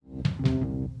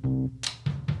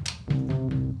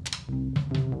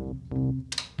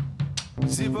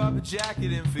Zip up a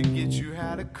jacket and forget you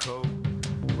had a coat.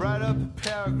 Write up a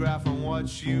paragraph on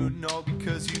what you know,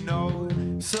 because you know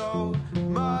so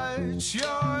much.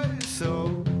 You're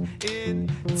so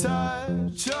in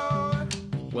touch.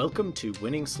 Welcome to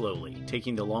Winning Slowly,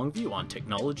 taking the long view on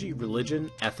technology, religion,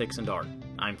 ethics, and art.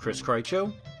 I'm Chris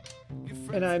Krycho.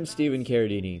 And I'm Stephen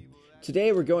Carradini.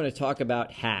 Today we're going to talk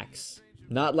about hacks.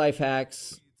 Not life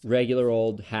hacks, regular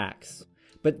old hacks.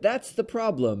 But that's the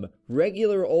problem.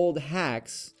 Regular old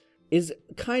hacks is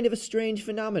kind of a strange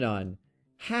phenomenon.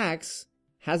 Hacks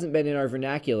hasn't been in our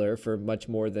vernacular for much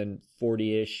more than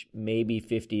 40-ish, maybe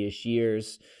 50-ish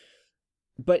years.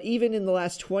 But even in the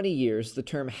last 20 years, the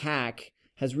term hack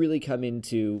has really come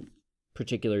into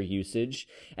particular usage.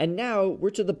 And now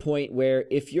we're to the point where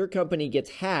if your company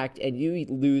gets hacked and you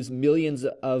lose millions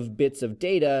of bits of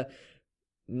data,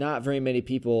 not very many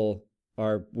people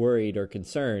are worried or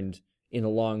concerned in the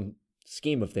long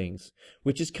scheme of things,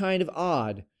 which is kind of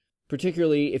odd,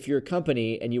 particularly if you're a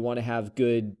company and you want to have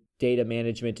good data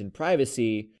management and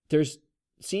privacy. There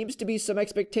seems to be some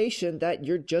expectation that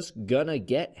you're just gonna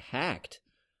get hacked.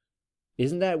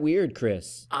 Isn't that weird,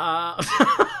 Chris?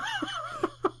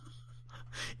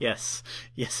 Yes,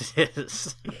 it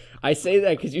is. I say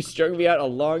that because you strung me out a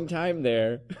long time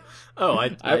there. Oh,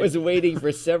 I was waiting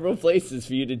for several places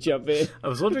for you to jump in. I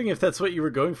was wondering if that's what you were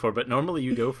going for, but normally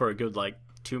you go for a good,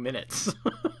 2 minutes.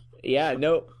 Yeah,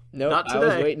 nope. Not today.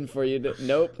 I was waiting for you to...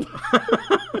 Nope.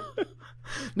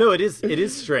 No, it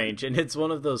is strange, and it's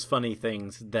one of those funny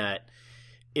things that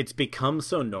it's become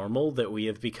so normal that we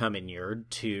have become inured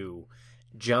to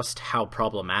just how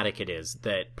problematic it is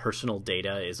that personal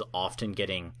data is often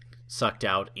getting sucked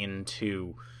out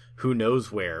into who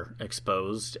knows where,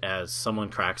 exposed as someone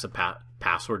cracks a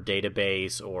password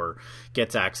database or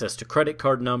gets access to credit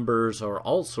card numbers or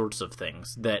all sorts of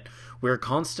things, that we're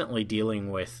constantly dealing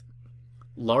with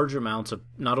large amounts of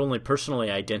not only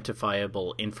personally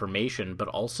identifiable information, but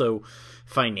also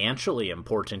financially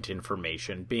important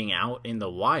information being out in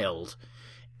the wild.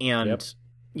 And Yep.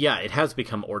 Yeah, it has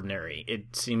become ordinary.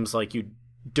 It seems like you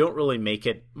don't really make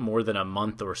it more than a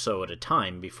month or so at a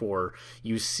time before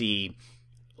you see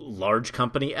large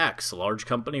company X, large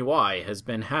company Y has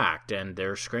been hacked, and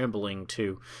they're scrambling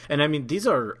to... And I mean, these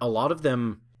are, a lot of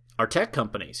them are tech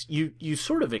companies. You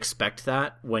sort of expect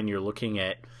that when you're looking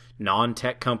at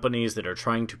non-tech companies that are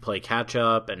trying to play catch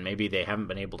up, and maybe they haven't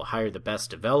been able to hire the best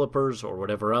developers or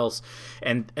whatever else,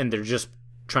 and they're just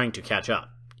trying to catch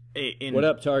up. What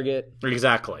up, Target?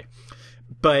 Exactly.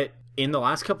 But in the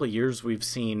last couple of years, we've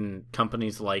seen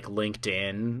companies like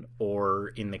LinkedIn, or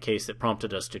in the case that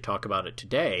prompted us to talk about it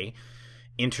today,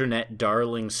 internet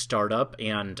darling startup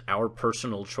and our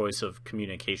personal choice of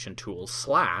communication tool,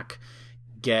 Slack,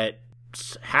 get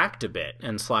hacked a bit.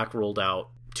 And Slack rolled out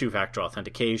two-factor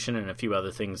authentication and a few other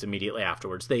things immediately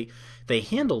afterwards. They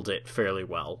handled it fairly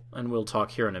well, and we'll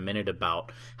talk here in a minute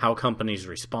about how companies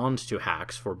respond to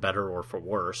hacks, for better or for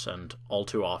worse, and all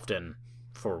too often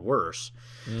for worse.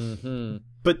 Mm-hmm.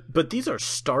 But these are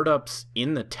startups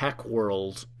in the tech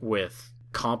world with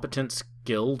competent,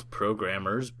 skilled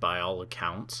programmers by all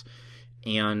accounts,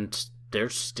 and they're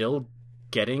still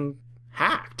getting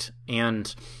hacked.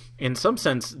 And in some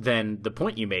sense, then, the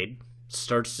point you made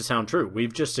starts to sound true.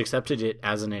 We've just accepted it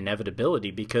as an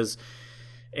inevitability, because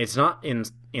it's not,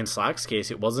 in Slack's case,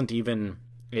 it wasn't even,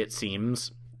 it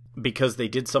seems, because they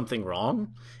did something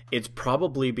wrong. It's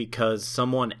probably because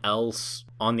someone else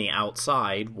on the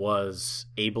outside was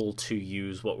able to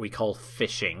use what we call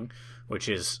phishing, which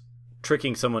is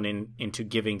tricking someone into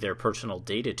giving their personal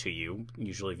data to you,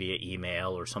 usually via email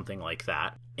or something like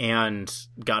that, and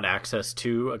got access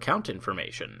to account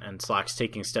information. And Slack's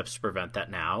taking steps to prevent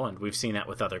that now, and we've seen that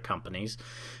with other companies.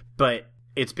 But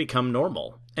it's become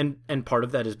normal. And part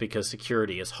of that is because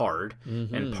security is hard,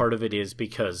 Mm-hmm. and part of it is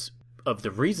because of the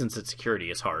reasons that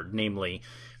security is hard, namely,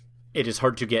 it is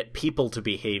hard to get people to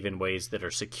behave in ways that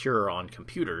are secure on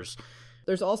computers.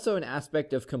 There's also an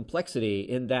aspect of complexity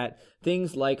in that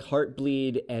things like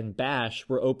Heartbleed and Bash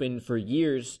were open for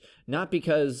years, not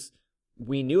because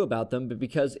we knew about them, but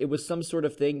because it was some sort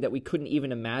of thing that we couldn't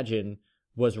even imagine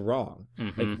was wrong.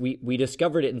 Mm-hmm. Like we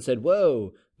discovered it and said,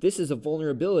 whoa, this is a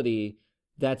vulnerability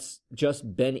that's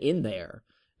just been in there.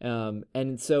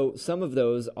 And so some of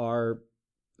those are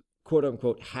quote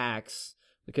unquote hacks,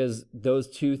 because those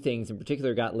two things in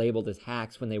particular got labeled as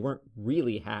hacks when they weren't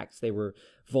really hacks. They were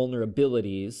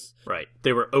vulnerabilities. Right.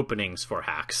 They were openings for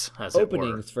hacks, as it were.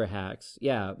 Openings for hacks,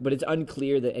 yeah. But it's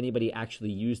unclear that anybody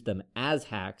actually used them as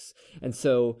hacks. And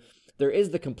so there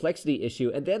is the complexity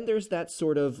issue. And then there's that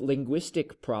sort of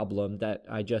linguistic problem that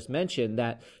I just mentioned,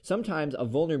 that sometimes a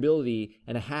vulnerability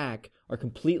and a hack are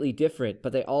completely different,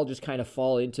 but they all just kind of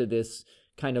fall into this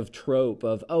kind of trope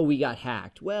of, oh, we got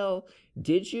hacked. Well,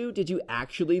 did you? Did you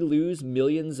actually lose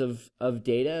millions of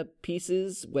data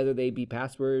pieces, whether they be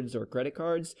passwords or credit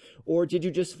cards? Or did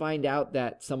you just find out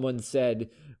that someone said,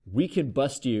 we can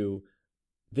bust you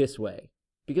this way?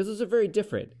 Because those are very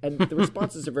different, and the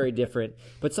responses are very different.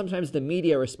 But sometimes the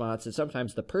media response and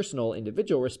sometimes the personal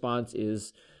individual response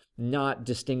is not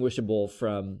distinguishable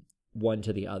from one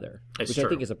to the other, which I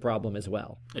think is a problem as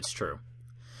well. It's true.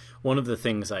 One of the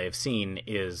things I have seen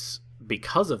is,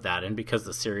 because of that and because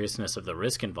the seriousness of the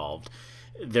risk involved,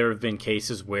 there have been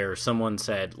cases where someone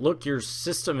said, look, your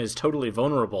system is totally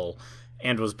vulnerable,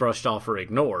 and was brushed off or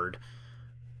ignored,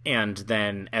 and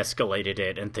then escalated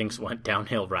it and things went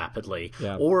downhill rapidly.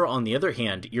 Yeah. Or on the other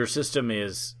hand, your system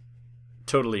is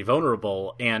totally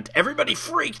vulnerable and everybody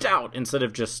freaked out instead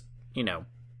of just,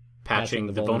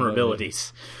 patching the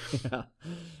vulnerabilities. Yeah.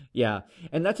 Yeah.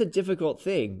 And that's a difficult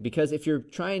thing, because if you're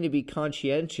trying to be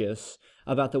conscientious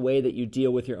about the way that you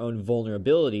deal with your own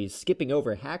vulnerabilities, skipping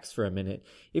over hacks for a minute,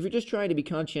 if you're just trying to be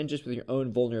conscientious with your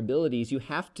own vulnerabilities, you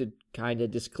have to kind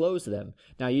of disclose them.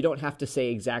 Now, you don't have to say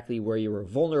exactly where you were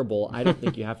vulnerable. I don't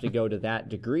think you have to go to that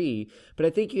degree, but I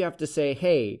think you have to say,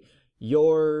 hey,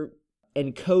 your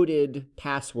encoded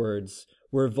passwords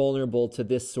were vulnerable to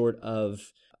this sort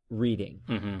of reading.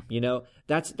 Mm-hmm.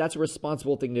 That's a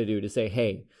responsible thing to do, to say,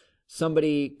 hey,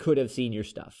 somebody could have seen your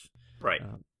stuff. Right.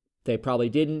 They probably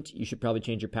didn't. You should probably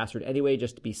change your password anyway,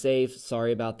 just to be safe.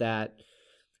 Sorry about that.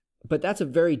 But that's a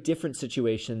very different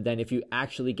situation than if you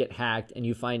actually get hacked and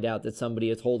you find out that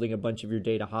somebody is holding a bunch of your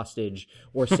data hostage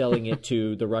or selling it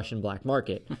to the Russian black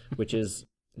market, which is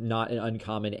not an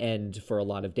uncommon end for a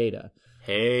lot of data.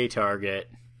 Hey, Target.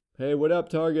 Hey, what up,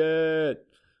 Target?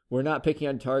 We're not picking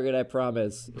on Target, I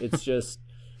promise. It's just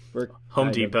we're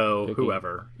Home Depot,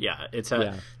 whoever. Yeah,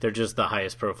 they're just the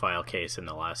highest profile case in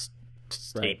the last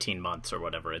 18 months or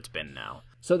whatever it's been now.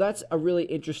 So that's a really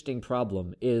interesting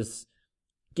problem, is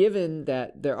given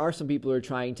that there are some people who are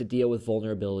trying to deal with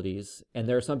vulnerabilities and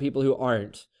there are some people who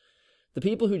aren't, the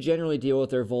people who generally deal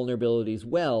with their vulnerabilities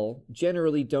well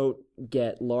generally don't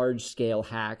get large-scale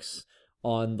hacks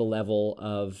on the level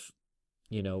of,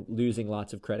 losing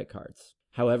lots of credit cards.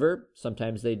 However,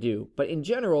 sometimes they do. But in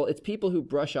general, it's people who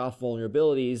brush off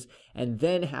vulnerabilities and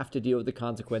then have to deal with the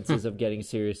consequences of getting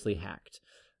seriously hacked.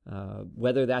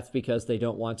 Whether that's because they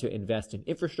don't want to invest in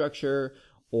infrastructure,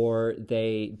 or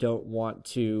they don't want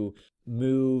to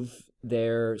move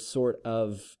their sort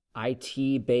of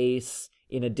IT base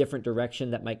in a different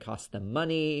direction that might cost them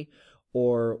money,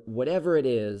 or whatever it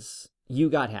is, you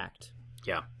got hacked.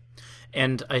 Yeah.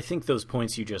 And I think those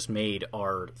points you just made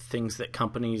are things that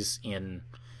companies in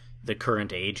the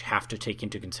current age have to take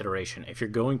into consideration. If you're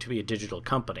going to be a digital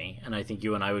company, and I think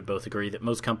you and I would both agree that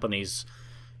most companies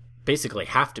basically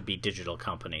have to be digital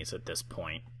companies at this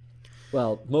point.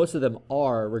 Well, most of them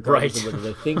are, regardless of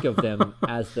whether they think of them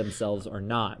as themselves or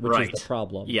not, which is the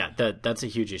problem. Yeah, that's a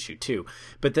huge issue too.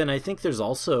 But then I think there's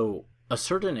also a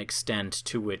certain extent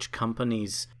to which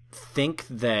companies think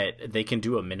that they can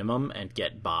do a minimum and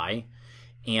get by,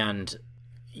 and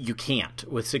you can't.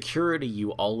 With security,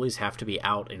 you always have to be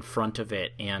out in front of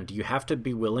it, and you have to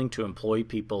be willing to employ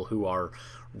people who are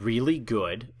really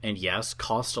good and, yes,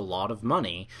 cost a lot of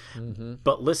money. Mm-hmm.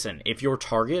 But listen, if you're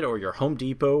Target or your Home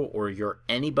Depot or you're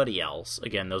anybody else,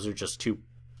 again, those are just two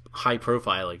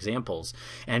high-profile examples,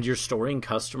 and you're storing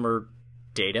customer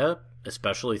data,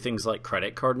 especially things like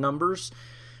credit card numbers,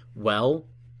 well,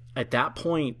 at that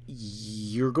point,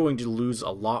 you're going to lose a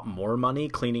lot more money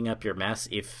cleaning up your mess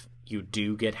if you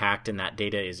do get hacked and that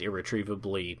data is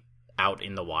irretrievably out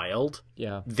in the wild,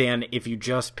 than if you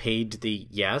just paid the,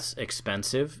 yes,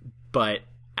 expensive, but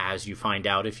as you find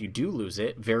out, if you do lose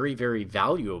it, very, very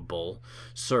valuable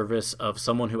service of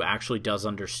someone who actually does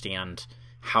understand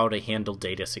how to handle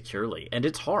data securely. And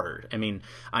it's hard. I mean,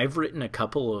 I've written a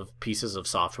couple of pieces of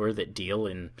software that deal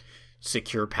in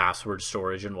secure password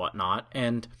storage and whatnot,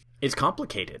 and it's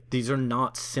complicated. These are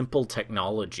not simple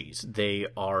technologies. They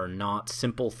are not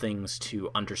simple things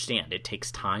to understand. It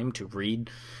takes time to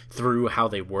read through how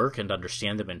they work and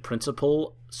understand them in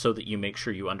principle so that you make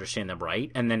sure you understand them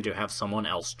right, and then to have someone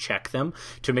else check them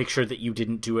to make sure that you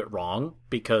didn't do it wrong,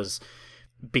 because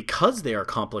they are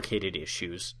complicated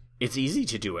issues, it's easy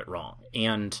to do it wrong,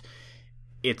 and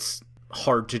it's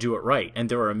hard to do it right, and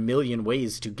there are a million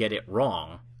ways to get it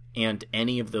wrong, and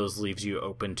any of those leaves you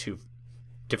open to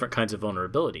different kinds of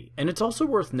vulnerability. And it's also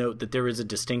worth note that there is a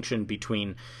distinction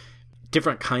between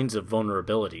different kinds of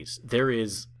vulnerabilities. There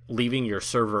is leaving your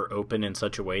server open in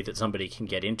such a way that somebody can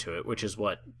get into it, which is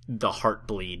what the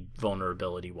Heartbleed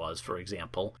vulnerability was, for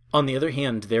example. On the other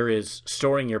hand, there is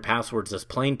storing your passwords as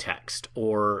plain text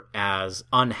or as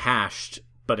unhashed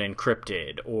but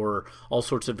encrypted, or all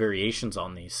sorts of variations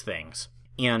on these things.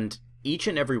 And each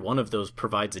and every one of those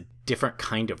provides a different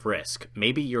kind of risk.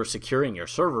 Maybe you're securing your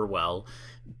server well,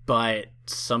 but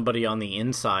somebody on the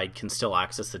inside can still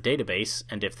access the database,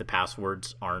 and if the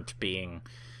passwords aren't being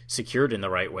secured in the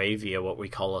right way via what we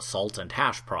call a salt and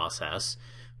hash process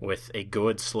with a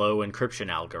good slow encryption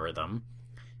algorithm,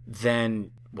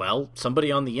 then, well,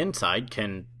 somebody on the inside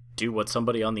can do what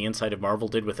somebody on the inside of Marvel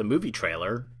did with a movie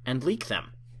trailer and leak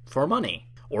them for money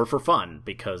or for fun,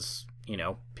 because, you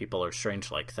know, people are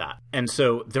strange like that. And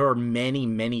so there are many,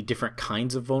 many different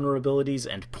kinds of vulnerabilities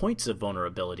and points of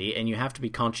vulnerability, and you have to be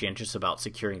conscientious about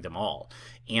securing them all.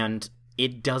 And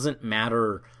it doesn't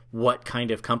matter what kind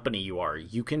of company you are.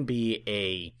 You can be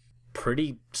a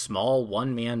pretty small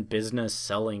one-man business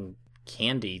selling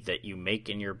candy that you make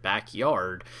in your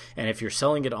backyard, and if you're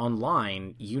selling it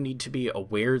online, you need to be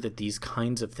aware that these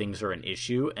kinds of things are an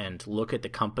issue and look at the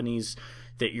companies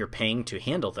that you're paying to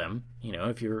handle them. You know,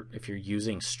 if you're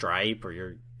using Stripe or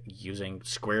you're using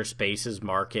Squarespace's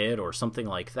Market or something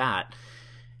like that,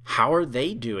 how are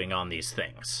they doing on these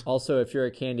things? Also, if you're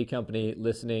a candy company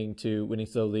listening to Winning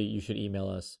Slowly, you should email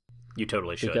us. You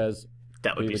totally should. Because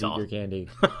that would we be would eat solid. your candy.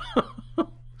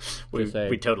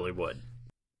 we totally would.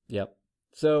 Yep.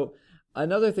 So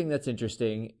another thing that's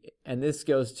interesting, and this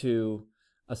goes to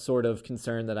a sort of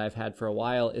concern that I've had for a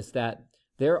while, is that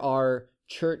there are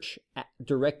church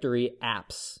directory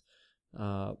apps,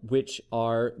 which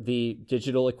are the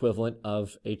digital equivalent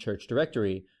of a church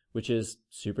directory, which is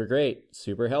super great,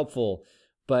 super helpful.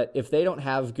 But if they don't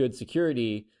have good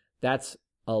security, that's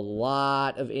a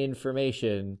lot of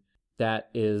information that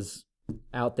is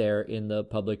out there in the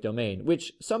public domain,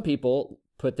 which some people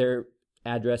put their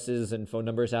addresses and phone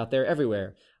numbers out there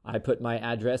everywhere. I put my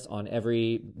address on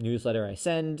every newsletter I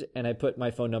send, and I put my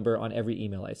phone number on every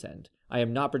email I send. I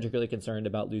am not particularly concerned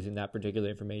about losing that particular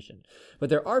information. But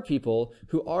there are people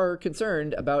who are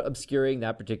concerned about obscuring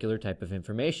that particular type of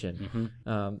information.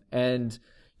 Mm-hmm. And,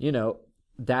 you know,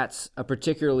 that's a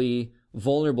particularly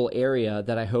vulnerable area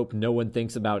that I hope no one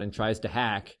thinks about and tries to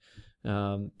hack,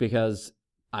 because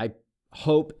I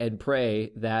hope and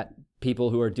pray that people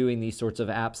who are doing these sorts of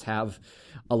apps have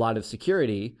a lot of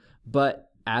security. But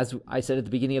as I said at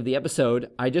the beginning of the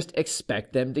episode, I just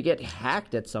expect them to get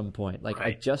hacked at some point. Like,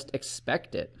 right. I just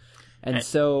expect it. And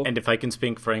so... And if I can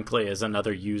speak frankly as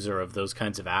another user of those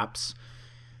kinds of apps,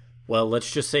 well,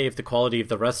 let's just say if the quality of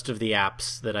the rest of the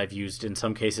apps that I've used in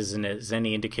some cases is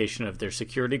any indication of their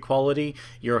security quality,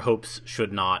 your hopes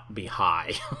should not be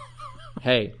high.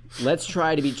 Hey, let's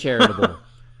try to be charitable.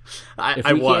 If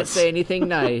we can't say anything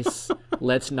nice,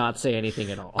 let's not say anything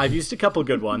at all. I've used a couple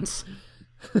good ones.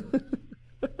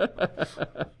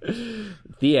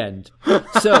 The end.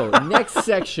 So, next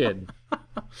section.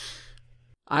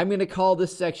 I'm going to call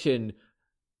this section,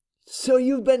 "So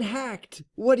You've Been Hacked.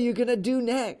 What are you going to do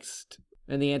next?"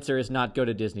 And the answer is not go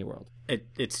to Disney World.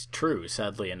 It's true,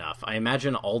 sadly enough. I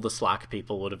imagine all the Slack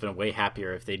people would have been way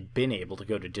happier if they'd been able to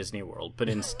go to Disney World. But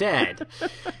instead,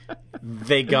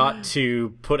 they got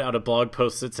to put out a blog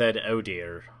post that said, "Oh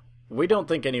dear, we don't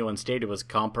think anyone's data was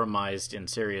compromised in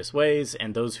serious ways,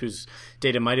 and those whose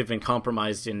data might have been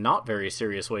compromised in not very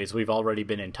serious ways, we've already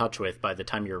been in touch with by the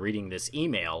time you're reading this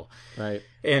email. Right.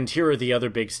 And here are the other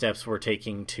big steps we're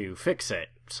taking to fix it.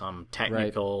 Some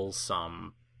technical, right.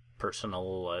 Some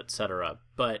personal, etc.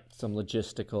 But some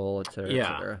logistical, etc.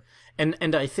 Yeah. etc.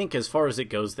 And I think as far as it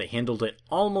goes, they handled it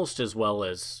almost as well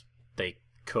as they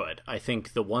could. I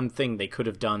think the one thing they could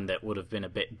have done that would have been a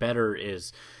bit better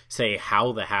is say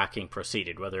how the hacking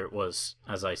proceeded, whether it was,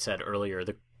 as I said earlier,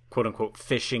 the quote-unquote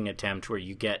phishing attempt where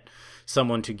you get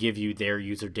someone to give you their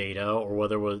user data, or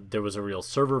whether there was a real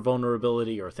server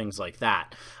vulnerability or things like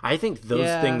that. I think those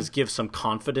things give some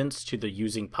confidence to the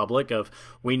using public of,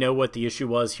 we know what the issue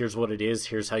was, here's what it is,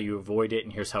 here's how you avoid it,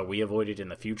 and here's how we avoid it in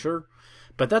the future.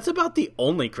 But that's about the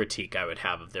only critique I would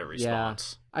have of their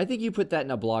response. Yeah. I think you put that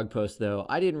in a blog post, though.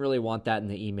 I didn't really want that in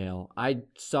the email. I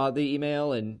saw the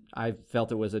email, and I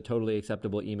felt it was a totally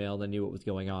acceptable email and I knew what was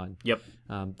going on. Yep.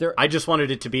 I just wanted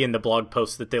it to be in the blog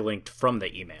post that they linked from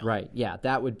the email. Right. Yeah,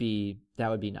 that would be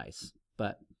nice.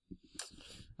 But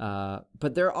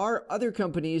there are other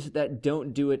companies that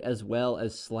don't do it as well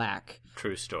as Slack.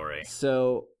 True story.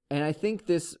 So, and I think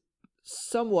this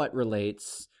somewhat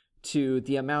relates to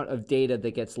the amount of data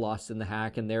that gets lost in the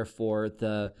hack, and therefore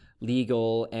the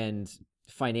legal and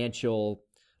financial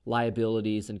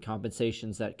liabilities and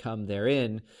compensations that come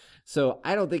therein. So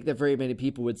I don't think that very many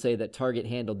people would say that Target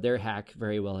handled their hack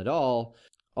very well at all,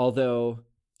 although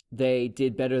they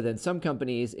did better than some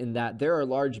companies in that there are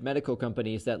large medical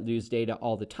companies that lose data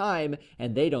all the time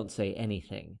and they don't say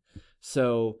anything.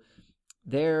 So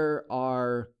there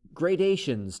are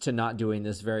gradations to not doing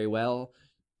this very well.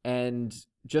 And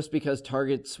just because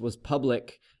Target's was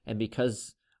public and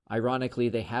because, ironically,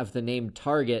 they have the name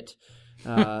Target,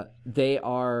 they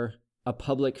are a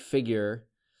public figure,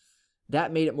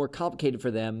 that made it more complicated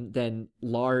for them than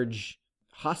large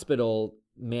hospital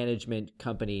management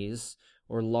companies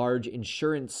or large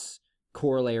insurance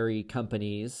corollary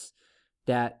companies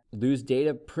that lose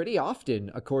data pretty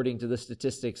often, according to the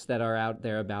statistics that are out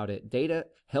there about it.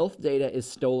 Health data is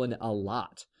stolen a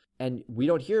lot. And we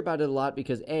don't hear about it a lot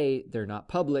because A, they're not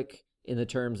public in the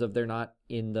terms of they're not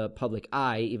in the public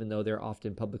eye, even though they're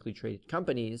often publicly traded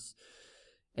companies.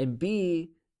 And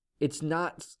B, it's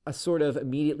not a sort of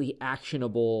immediately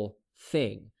actionable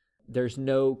thing. There's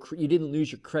you didn't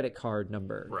lose your credit card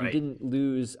number. Right. You didn't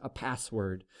lose a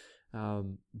password.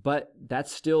 But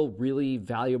that's still really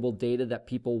valuable data that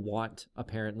people want,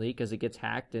 apparently, because it gets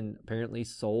hacked and apparently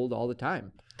sold all the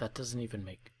time. That doesn't even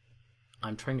make...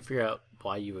 I'm trying to figure out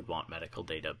why you would want medical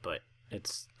data, but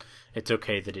it's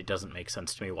okay that it doesn't make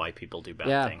sense to me why people do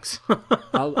bad things.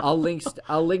 I'll link some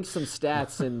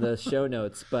stats in the show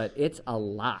notes, but it's a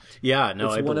lot. Yeah, no,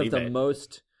 it's I one believe of the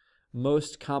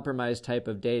most compromised type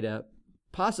of data,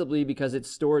 possibly because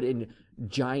it's stored in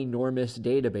ginormous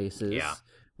databases. Yeah.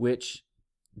 Which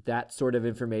that sort of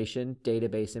information,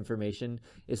 database information,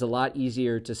 is a lot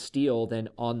easier to steal than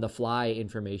on-the-fly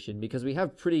information because we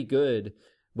have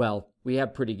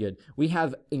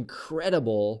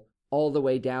incredible, all the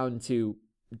way down to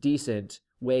decent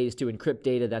ways to encrypt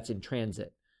data that's in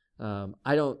transit.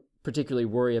 I don't particularly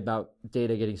worry about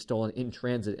data getting stolen in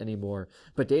transit anymore,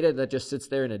 but data that just sits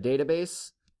there in a database,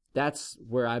 that's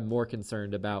where I'm more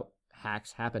concerned about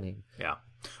hacks happening. Yeah.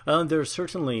 There's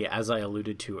certainly, as I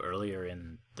alluded to earlier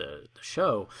in the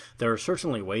show, there are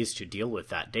certainly ways to deal with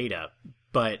that data,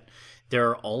 but there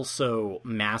are also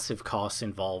massive costs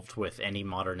involved with any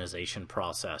modernization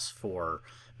process for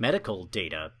medical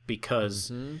data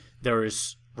because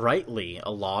there's rightly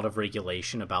a lot of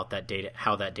regulation about that data,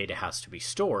 how that data has to be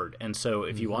stored. And so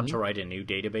if you want to write a new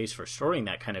database for storing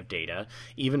that kind of data,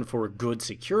 even for good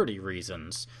security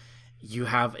reasons, you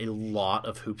have a lot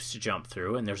of hoops to jump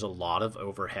through and there's a lot of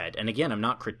overhead. And again, I'm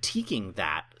not critiquing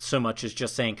that so much as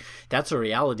just saying that's a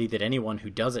reality that anyone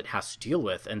who does it has to deal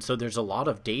with. And so there's a lot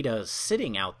of data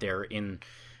sitting out there in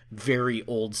very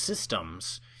old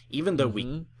systems, even though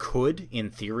we could,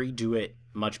 in theory, do it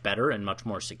much better and much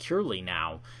more securely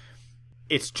now.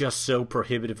 It's just so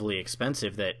prohibitively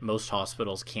expensive that most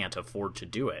hospitals can't afford to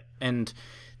do it. And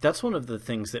that's one of the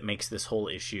things that makes this whole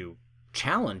issue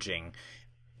challenging.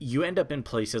 You end up in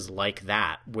places like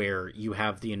that where you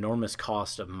have the enormous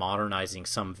cost of modernizing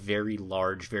some very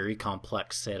large, very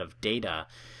complex set of data,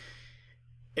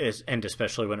 and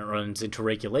especially when it runs into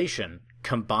regulation,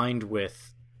 combined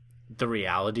with the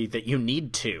reality that you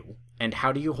need to. And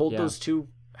how do you hold those two?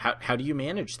 How do you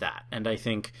manage that? And I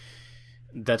think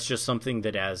that's just something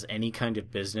that as any kind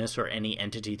of business or any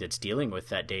entity that's dealing with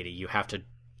that data, you have to,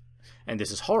 and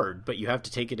this is hard, but you have to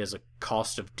take it as a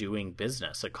cost of doing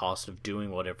business, a cost of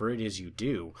doing whatever it is you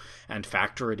do, and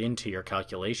factor it into your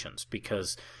calculations,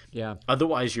 because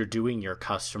otherwise you're doing your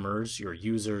customers, your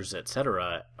users,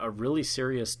 etc., a really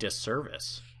serious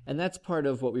disservice. And that's part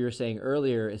of what we were saying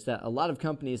earlier, is that a lot of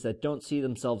companies that don't see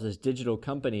themselves as digital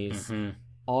companies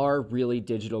are really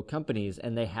digital companies,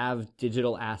 and they have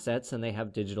digital assets and they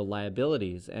have digital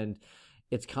liabilities. And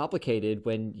it's complicated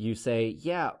when you say,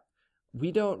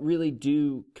 we don't really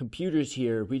do computers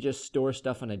here. We just store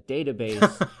stuff on a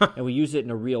database and we use it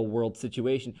in a real world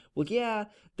situation. Well, yeah,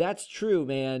 that's true,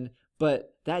 man.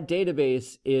 But that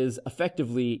database is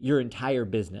effectively your entire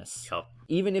business. Yep.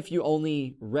 Even if you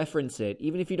only reference it,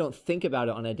 even if you don't think about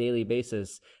it on a daily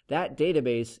basis, that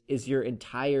database is your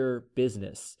entire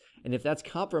business. And if that's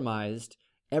compromised,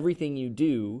 everything you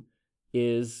do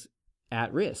is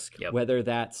at risk, whether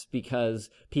that's because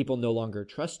people no longer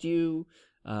trust you,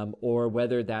 or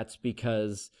whether that's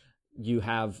because you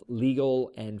have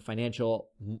legal and financial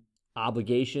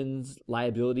obligations,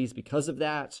 liabilities because of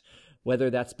that, whether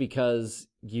that's because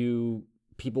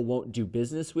people won't do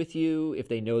business with you if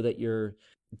they know that your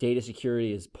data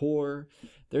security is poor.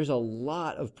 There's a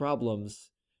lot of problems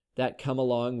that come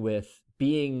along with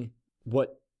being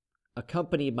what a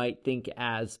company might think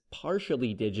as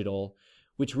partially digital,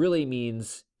 which really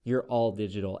means you're all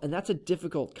digital. And that's a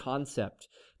difficult concept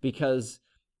because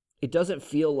it doesn't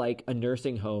feel like a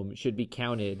nursing home should be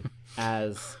counted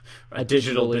as a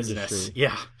digital business. industry.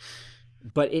 Yeah.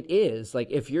 But it is.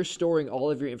 Like, if you're storing all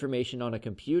of your information on a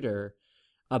computer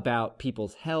about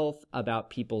people's health, about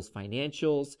people's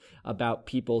financials, about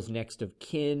people's next of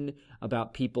kin,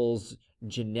 about people's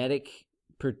genetic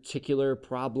particular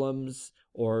problems,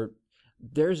 or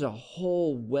there's a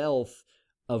whole wealth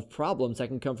of problems that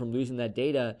can come from losing that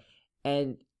data.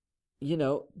 And, you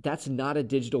know, that's not a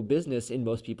digital business in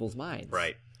most people's minds.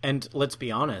 Right. And let's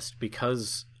be honest,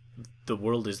 because the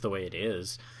world is the way it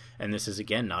is, and this is,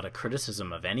 again, not a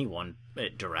criticism of anyone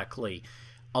directly,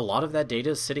 a lot of that data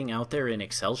is sitting out there in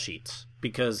Excel sheets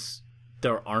because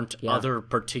there aren't other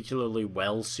particularly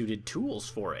well-suited tools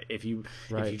for it. If you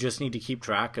just need to keep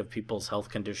track of people's health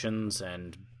conditions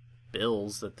and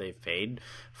bills that they've paid,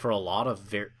 for a lot of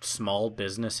very small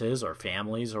businesses or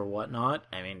families or whatnot,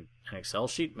 I mean, an Excel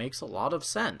sheet makes a lot of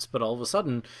sense. But all of a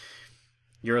sudden,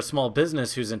 you're a small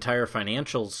business whose entire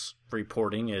financials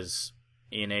reporting is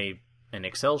in an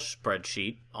Excel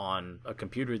spreadsheet on a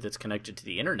computer that's connected to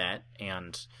the internet,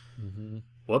 and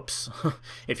whoops,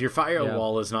 if your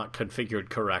firewall is not configured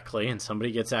correctly and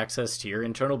somebody gets access to your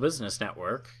internal business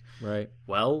network, right,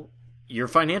 well, your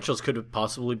financials could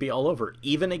possibly be all over.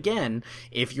 Even again,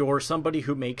 if you're somebody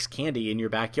who makes candy in your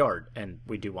backyard, and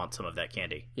we do want some of that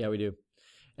candy. Yeah, we do.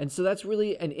 And so that's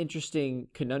really an interesting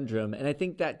conundrum. And I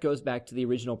think that goes back to the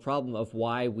original problem of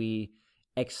why we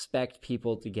expect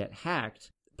people to get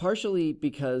hacked. Partially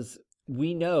because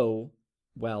we know,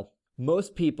 well,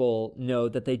 most people know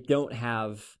that they don't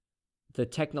have the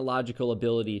technological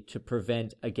ability to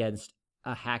prevent against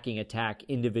a hacking attack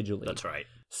individually. That's right.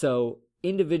 So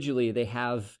individually, they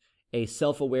have a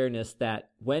self-awareness that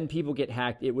when people get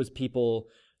hacked, it was people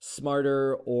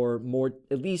smarter or more,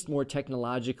 at least more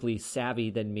technologically savvy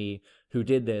than me who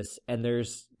did this, and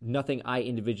there's nothing I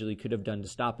individually could have done to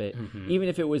stop it. Even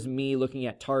if it was me looking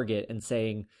at Target and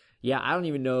saying, yeah, I don't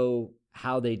even know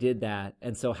how they did that,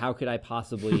 and so how could I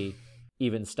possibly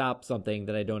even stop something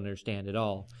that I don't understand at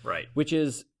all? Right. Which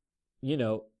is, you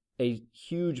know, a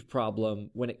huge problem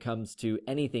when it comes to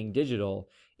anything digital,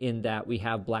 in that we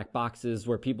have black boxes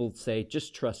where people say,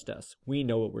 just trust us. We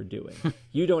know what we're doing.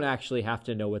 You don't actually have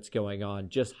to know what's going on.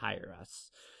 Just hire us.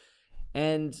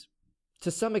 And to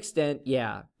some extent,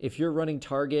 yeah, if you're running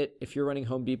Target, if you're running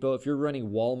Home Depot, if you're running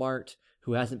Walmart,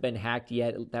 who hasn't been hacked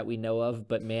yet that we know of,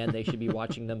 but man, they should be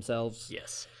watching themselves.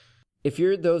 Yes. If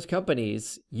you're those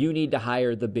companies, you need to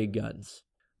hire the big guns.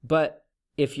 But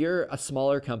if you're a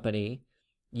smaller company,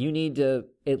 you need to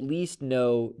at least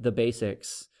know the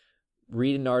basics.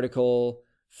 Read an article,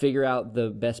 figure out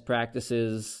the best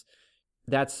practices.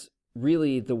 That's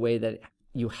really the way that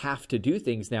you have to do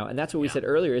things now. And that's what we said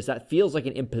earlier, is that feels like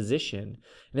an imposition.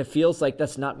 And it feels like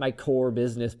that's not my core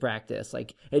business practice.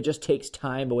 Like, it just takes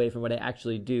time away from what I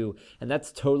actually do. And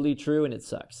that's totally true, and it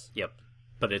sucks. Yep.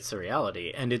 But it's the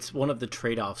reality. And it's one of the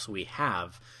trade-offs we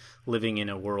have living in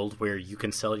a world where you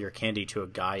can sell your candy to a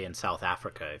guy in South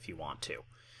Africa if you want to.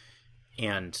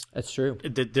 And that's true.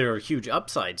 There are huge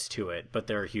upsides to it, but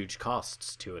there are huge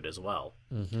costs to it as well.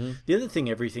 The other thing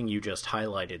everything you just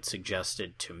highlighted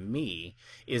suggested to me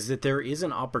is that there is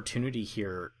an opportunity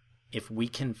here if we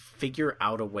can figure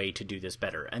out a way to do this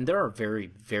better. And there are very,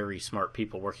 very smart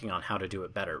people working on how to do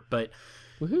it better. But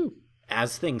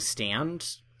as things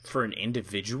stand, for an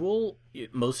individual,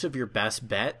 most of your best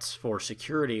bets for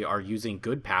security are using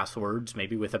good passwords,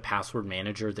 maybe with a password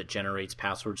manager that generates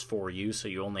passwords for you, so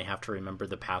you only have to remember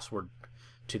the password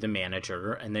to the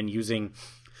manager, and then using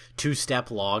two-step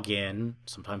login,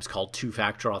 sometimes called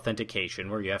two-factor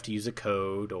authentication, where you have to use a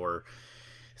code or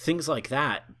things like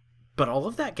that. But all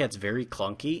of that gets very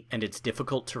clunky, and it's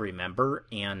difficult to remember,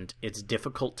 and it's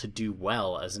difficult to do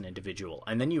well as an individual.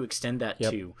 And then you extend that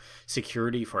to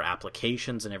security for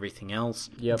applications and everything else.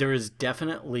 There is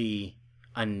definitely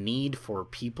a need for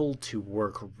people to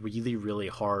work really, really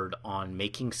hard on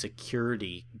making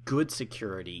security, good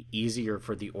security, easier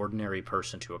for the ordinary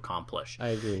person to accomplish. I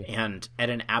agree. And at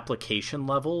an application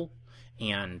level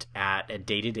and at a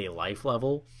day-to-day life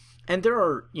level, and there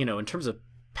are, you know, in terms of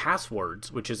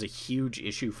passwords, which is a huge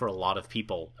issue for a lot of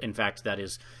people. In fact, that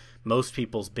is most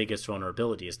people's biggest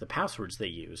vulnerability, is the passwords they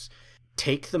use.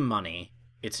 Take the money.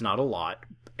 It's not a lot.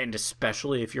 And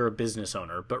especially if you're a business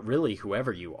owner, but really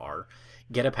whoever you are,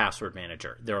 get a password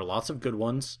manager. There are lots of good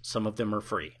ones. Some of them are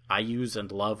free. I use and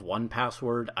love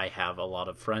 1Password. I have a lot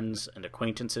of friends and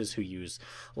acquaintances who use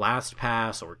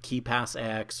LastPass or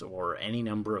KeePassX or any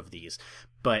number of these.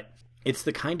 But it's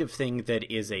the kind of thing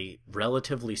that is a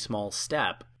relatively small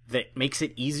step that makes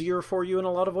it easier for you in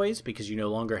a lot of ways, because you no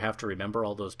longer have to remember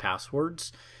all those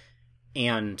passwords.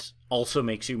 and also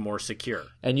makes you more secure.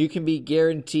 And you can be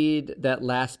guaranteed that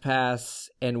LastPass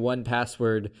and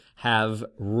 1Password have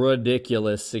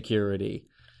ridiculous security.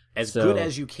 As good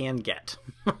as you can get.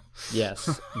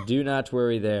 Yes, do not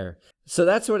worry there. So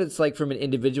that's what it's like from an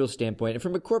individual standpoint. And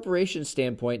from a corporation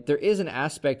standpoint, there is an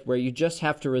aspect where you just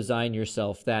have to resign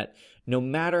yourself that no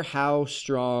matter how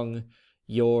strong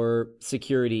your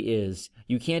security is,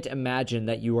 you can't imagine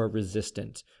that you are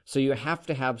resistant. So you have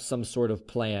to have some sort of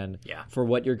plan for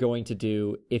what you're going to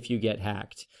do if you get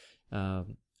hacked.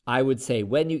 I would say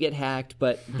when you get hacked,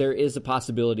 but there is a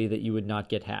possibility that you would not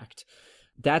get hacked.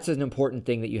 That's an important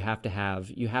thing that you have to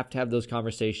have. You have to have those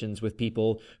conversations with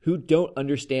people who don't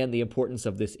understand the importance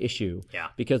of this issue. Yeah.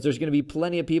 Because there's going to be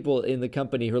plenty of people in the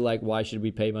company who are like, why should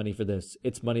we pay money for this?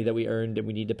 It's money that we earned and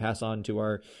we need to pass on to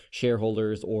our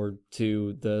shareholders or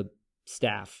to the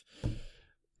staff.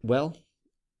 Well,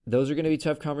 those are going to be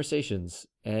tough conversations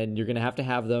and you're going to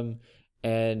have them.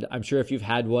 And I'm sure if you've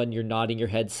had one, you're nodding your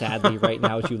head sadly right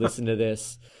now as you listen to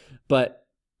this. But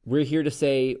we're here to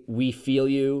say we feel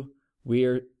you.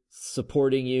 We're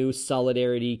supporting you.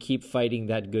 Solidarity. Keep fighting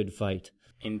that good fight.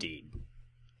 Indeed.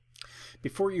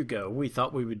 Before you go, we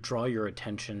thought we would draw your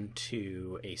attention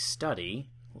to a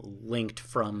study linked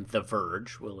from The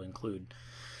Verge. We'll include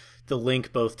the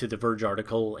link both to the Verge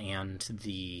article and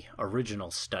the original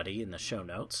study in the show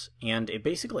notes. And it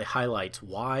basically highlights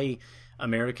why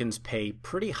Americans pay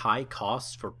pretty high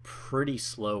costs for pretty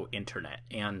slow internet.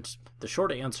 And the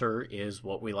short answer is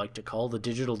what we like to call the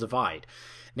digital divide.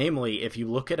 Namely, if you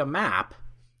look at a map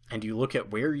and you look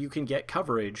at where you can get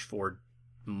coverage for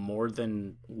more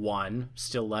than one,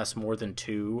 still less more than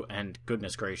two, and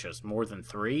goodness gracious, more than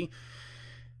three,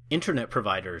 internet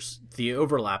providers, the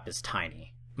overlap is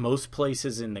tiny. Most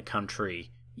places in the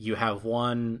country, you have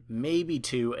one, maybe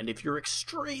two, and if you're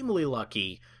extremely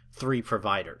lucky, three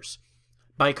providers.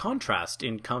 By contrast,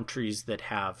 in countries that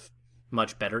have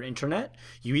much better internet,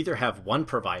 you either have one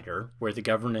provider where the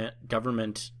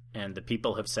government and the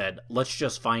people have said, let's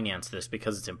just finance this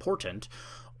because it's important,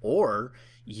 or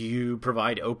you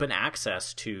provide open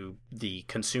access to the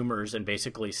consumers and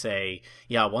basically say,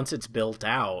 yeah, once it's built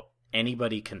out,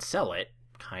 anybody can sell it,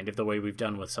 kind of the way we've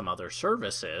done with some other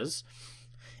services,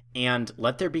 and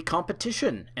let there be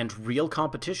competition. And real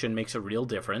competition makes a real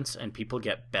difference, and people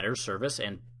get better service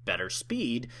and better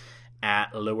speed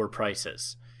at lower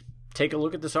prices. Take a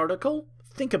look at this article.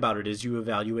 Think about it as you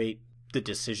evaluate the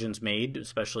decisions made,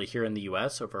 especially here in the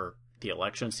U.S. over the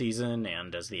election season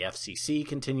and as the FCC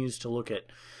continues to look at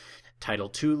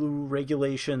Title II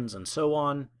regulations and so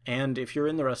on. And if you're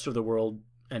in the rest of the world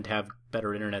and have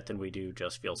better internet than we do,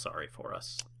 just feel sorry for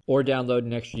us. Or download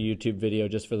an extra YouTube video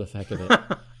just for the heck of it.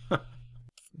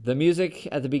 The music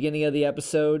at the beginning of the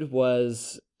episode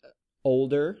was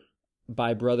Older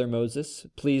by Brother Moses.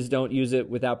 Please don't use it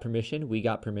without permission. We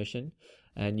got permission.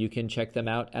 And you can check them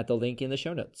out at the link in the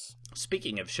show notes.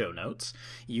 Speaking of show notes,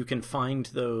 you can find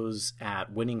those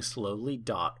at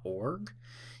winningslowly.org.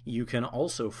 You can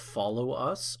also follow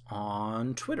us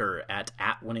on Twitter at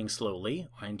 @winningslowly,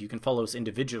 and you can follow us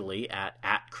individually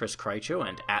at Chris Krycho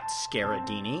and at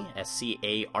Scaradini,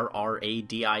 SCARRADINI.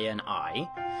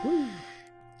 Woo.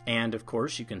 And, of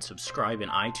course, you can subscribe in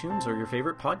iTunes or your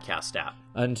favorite podcast app.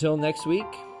 Until next week,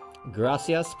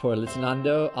 gracias por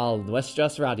listenando al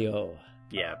Nuestras Radio.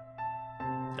 Yeah,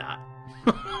 that.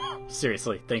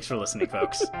 Seriously, thanks for listening,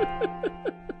 folks.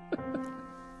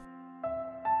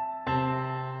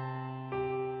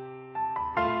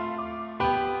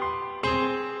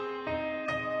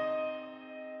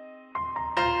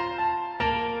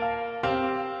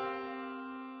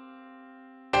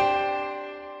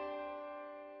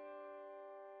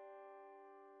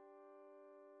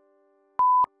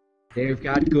 They've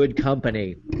got good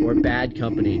company, or bad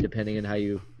company, depending on how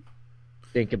you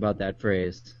think about that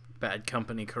phrase. Bad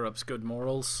company corrupts good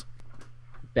morals.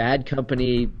 Bad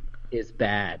company is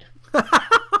bad.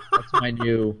 That's my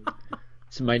new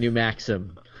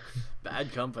maxim.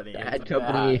 Bad company. Bad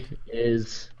company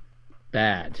is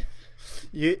bad.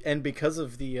 And because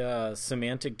of the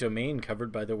semantic domain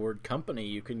covered by the word company,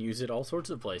 you can use it all sorts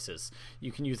of places.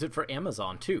 You can use it for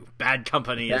Amazon, too. Bad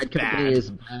company is bad. Bad company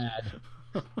is bad.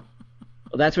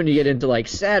 Well, that's when you get into, like,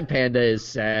 sad panda is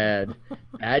sad.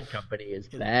 Bad company is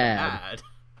bad.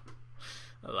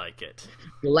 I like it.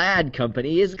 Glad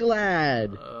company is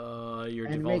glad. You're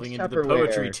devolving into the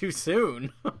poetry too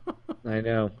soon. I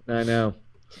know.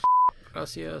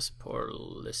 Gracias por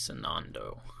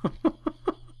listenando.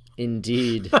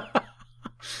 Indeed.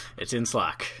 It's in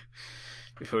Slack.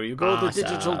 Before you go, the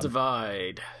digital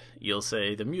divide You'll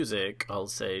say the music. I'll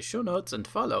say show notes and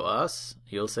follow us.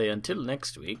 You'll say until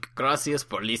next week. Gracias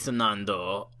por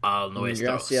listenando al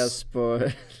nuestros. Gracias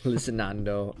por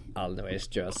listenando al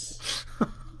nuestros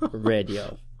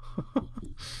radio.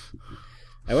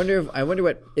 I wonder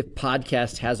what if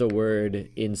podcast has a word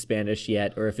in Spanish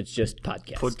yet, or if it's just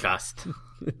podcast. Podcast.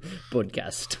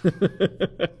 Podcast.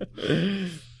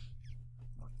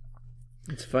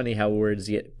 It's funny how words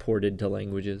get ported to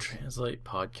languages. Translate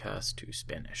podcast to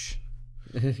Spanish.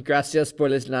 Gracias por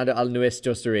listenando al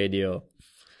nuestros radio.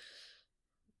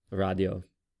 Radio.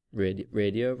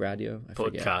 I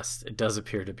forget. Podcast. It does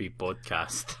appear to be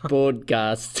podcast.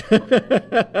 Podcast.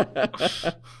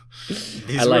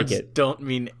 These I like words it. don't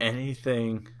mean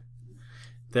anything.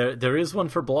 There is one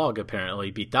for blog,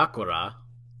 apparently. Bitácora.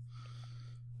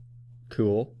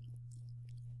 Cool.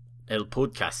 El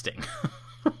podcasting.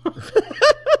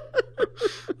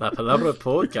 La palabra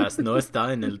podcast no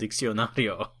está en el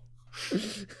diccionario.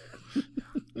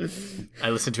 I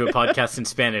listened to a podcast in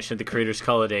Spanish and the creators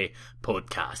call it a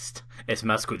podcast. Es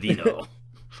masculino.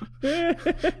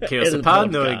 Que yo sepa,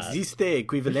 no existe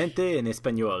equivalente en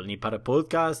español, ni para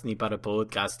podcast, ni para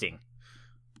podcasting.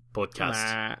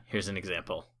 Podcast. Nah. Here's an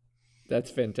example. That's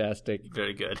fantastic.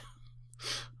 Very good.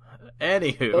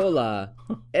 Anywho. Hola.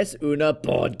 Es una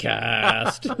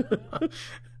podcast.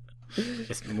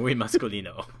 Es muy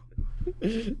masculino.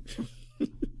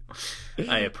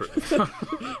 I approve.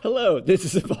 Hello, this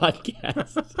is a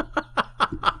podcast.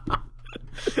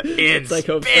 In like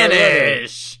Hope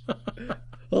Spanish!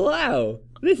 Hello,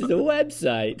 this is a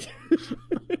website.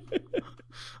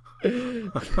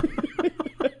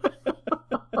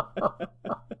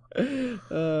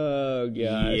 Oh,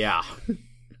 gosh. Yeah.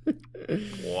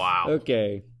 Wow.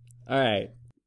 Okay. All right.